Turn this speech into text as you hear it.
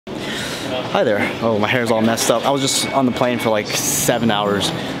Hi there. Oh, my hair's all messed up. I was just on the plane for like 7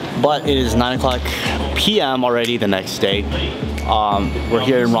 hours, but it is 9 o'clock p.m. already the next day. We're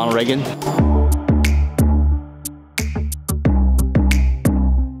here in Ronald Reagan.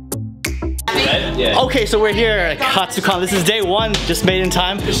 Yeah. Okay, so we're here at Katsucon. This is day one, just made in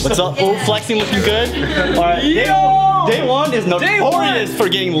time. What's up? Oh, flexing, looking good. All right, day one is notorious for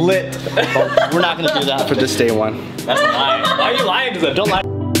getting lit. But we're not gonna do that for this day one. That's a lie. Why are you lying to them? Don't lie.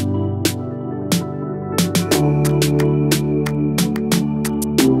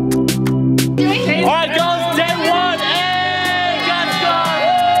 All right, girls, day one. Hey, Katsucon!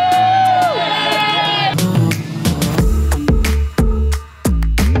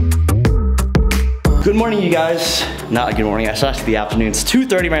 Good morning, you guys. Not good morning, it's actually the afternoon. It's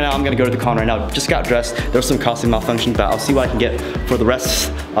 2:30 right now. I'm gonna go to the con right now. Just got dressed. There's some costume malfunction, but I'll see what I can get for the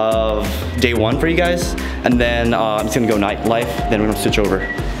rest of day one for you guys. And then I'm just gonna go nightlife, then we're gonna switch over.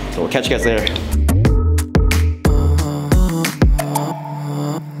 So we'll catch you guys later.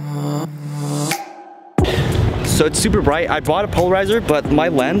 So it's super bright. I bought a polarizer, but my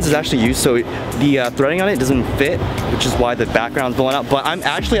lens is actually used, so the threading on it doesn't fit, which is why the background's blowing out. But I'm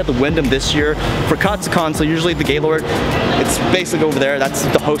actually at the Wyndham this year for Katsucon, so usually the Gaylord, it's basically over there. That's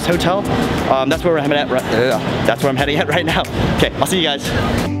the host hotel. That's where I'm heading at right now. Okay, I'll see you guys.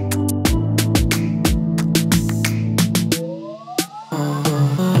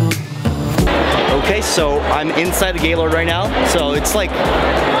 Okay, so I'm inside the Gaylord right now, so it's like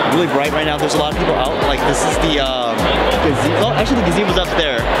really bright right now. There's a lot of people out. Like this is the gazebo. Oh, actually the gazebo's up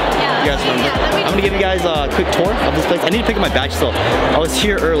there. Yeah. You guys remember? Yeah, I'm gonna give you guys a quick tour of this place. I need to pick up my badge still. I was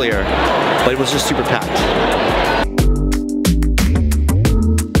here earlier, but it was just super packed.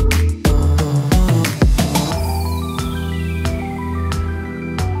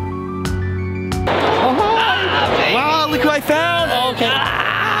 Oh, wow, look who I found! Oh, okay.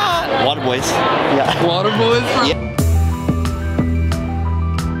 Water boys. Yeah. Water boys? Yeah.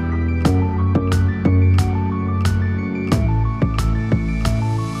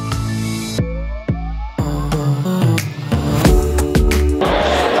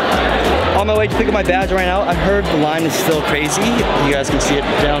 On my way to pick up my badge right now. I heard the line is still crazy. You guys can see it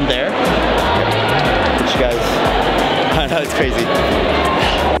down there. But you guys, I know it's crazy.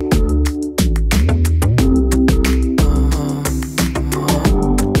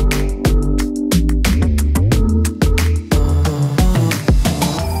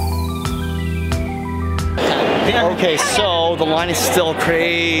 Okay, so the line is still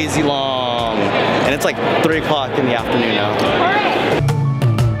crazy long, and it's like 3 o'clock in the afternoon now.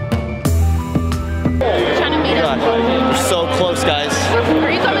 Trying to meet up. We're so close, guys.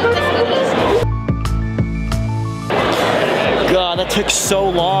 Are you coming with the God, that took so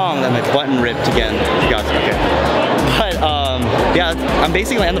long that my button ripped again. God, okay. But yeah, I'm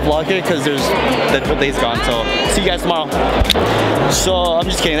basically gonna end the vlog here because there's the whole day's gone. So see you guys tomorrow. So I'm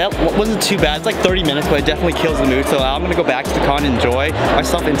just kidding. That wasn't too bad. It's like 30 minutes, but it definitely kills the mood. So I'm gonna go back to the con, enjoy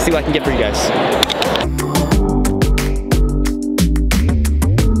myself, and see what I can get for you guys.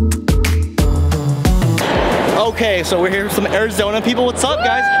 Okay, so we're here with some Arizona people. What's up,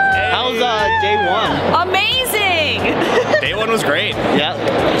 guys? Hey. How's day one? Amazing! Day one was great. Yeah,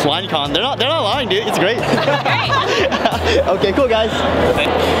 it's LineCon. They're not lying, dude. It's great. Okay, cool, guys.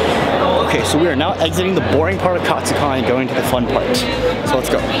 Okay, so we are now exiting the boring part of Katsucon and going to the fun part. So let's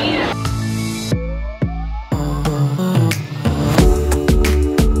go.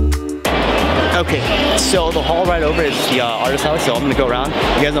 Okay, so the hall right over is the artist house, so I'm gonna go around.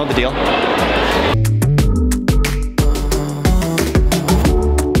 You guys know the deal.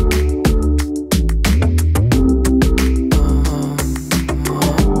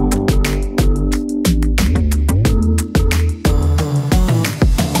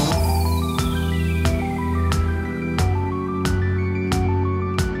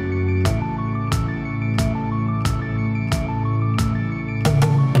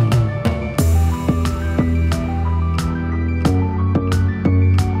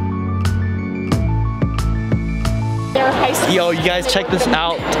 Yo, you guys check this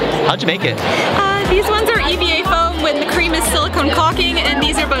out. How'd you make it? These ones are EVA foam when the cream is silicone caulking, and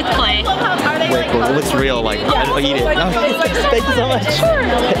these are both clay. Way cool. It looks real, like, I'll eat it. Thank you so much.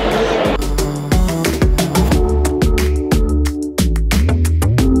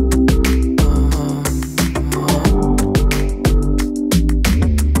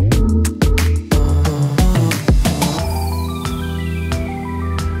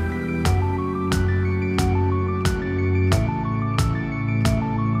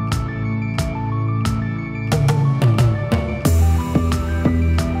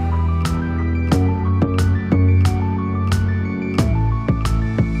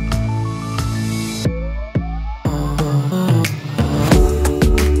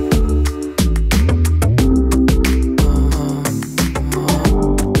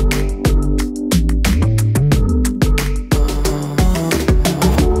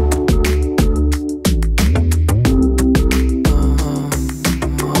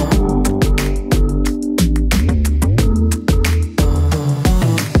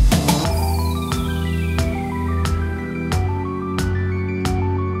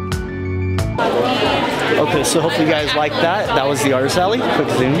 Okay, so hopefully you guys like that. That was the artist alley. Quick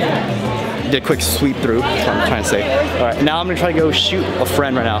zoom. Did a quick sweep through. That's what I'm trying to say. All right, now I'm gonna try to go shoot a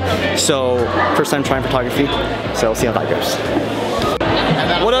friend right now. So first time trying photography. So we'll see how that goes.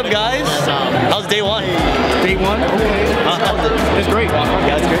 What up, guys? How's day one? Day one? Okay. It's great.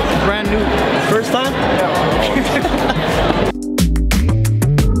 Yeah, it's great. Brand new. First time? Yeah.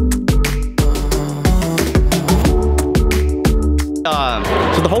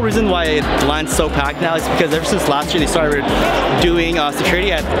 So the whole reason why the line's so packed now is because ever since last year they started doing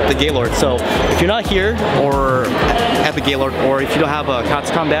security at the Gaylord. So if you're not here or at the Gaylord, or if you don't have a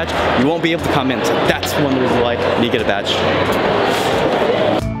Katsucon badge, you won't be able to come in. So that's one reason why you get a badge.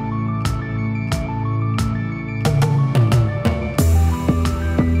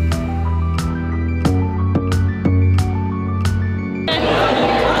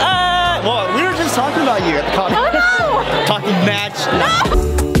 Well, we were just talking about you at the con. Oh no! Talking match.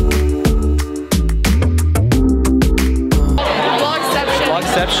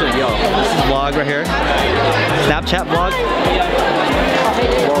 Vlogception, yo. This is vlog right here. Snapchat vlog.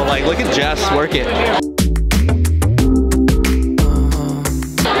 Well, like, look at Jess, work it.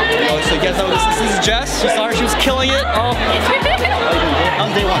 Oh, so you guys know this is Jess. You saw her, she was killing it. Oh.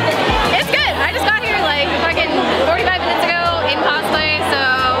 How's day one? It's good. I just got here like fucking 45 minutes ago in cosplay, so.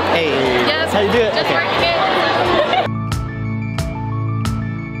 Hey, Just, that's how you do it. Just Okay. working it.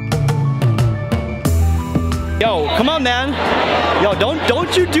 Yo, come on, man. Yo,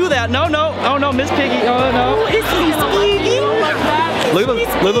 don't you do that. No, no. Oh, no, Miss Piggy. Oh, no. Who is Miss Piggy? Look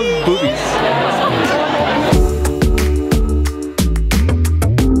at those boobies.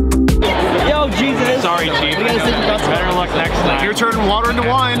 Yo, Jesus. Sorry, Chief. Better luck next time. You're turning water into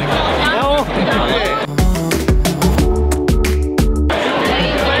wine. No.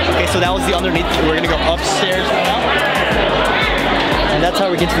 Okay, so that was the underneath. We're gonna go upstairs now. And that's how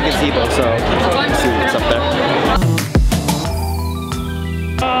we get to the gazebo, so let's see what's up there.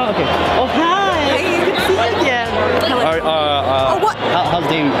 Okay. Oh, hi! Good to see you again. Alright, what? How's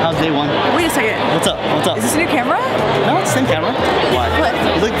day one? Wait a second. What's up? What's up? Is this a new camera? No, it's the same camera. Why? What?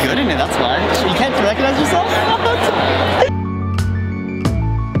 You look good in it, that's why. You can't recognize yourself?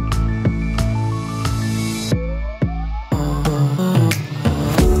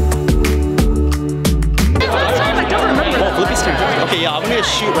 Okay, yeah, I'm gonna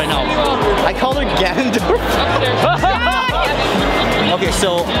shoot right now. I call her Ganondorf. Okay,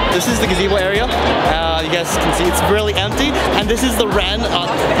 so this is the gazebo area. You guys can see it's really empty, and this is the Ren, the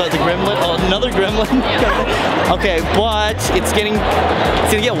gremlin. Oh, another gremlin. Okay, but it's gonna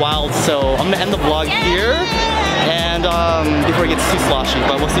get wild. So I'm gonna end the vlog here, and before it gets too sloshy.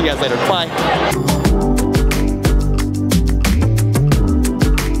 But we'll see you guys later. Bye.